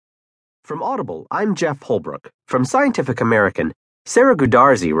From Audible, I'm Jeff Holbrook. From Scientific American, Sara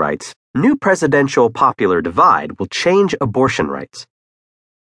Goudarzi writes, New presidential popular divide will change abortion rights.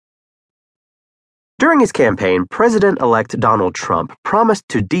 During his campaign, President-elect Donald Trump promised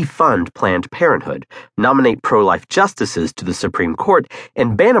to defund Planned Parenthood, nominate pro-life justices to the Supreme Court,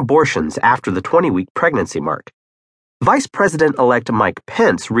 and ban abortions after the 20-week pregnancy mark. Vice President-elect Mike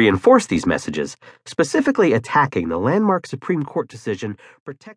Pence reinforced these messages, specifically attacking the landmark Supreme Court decision protecting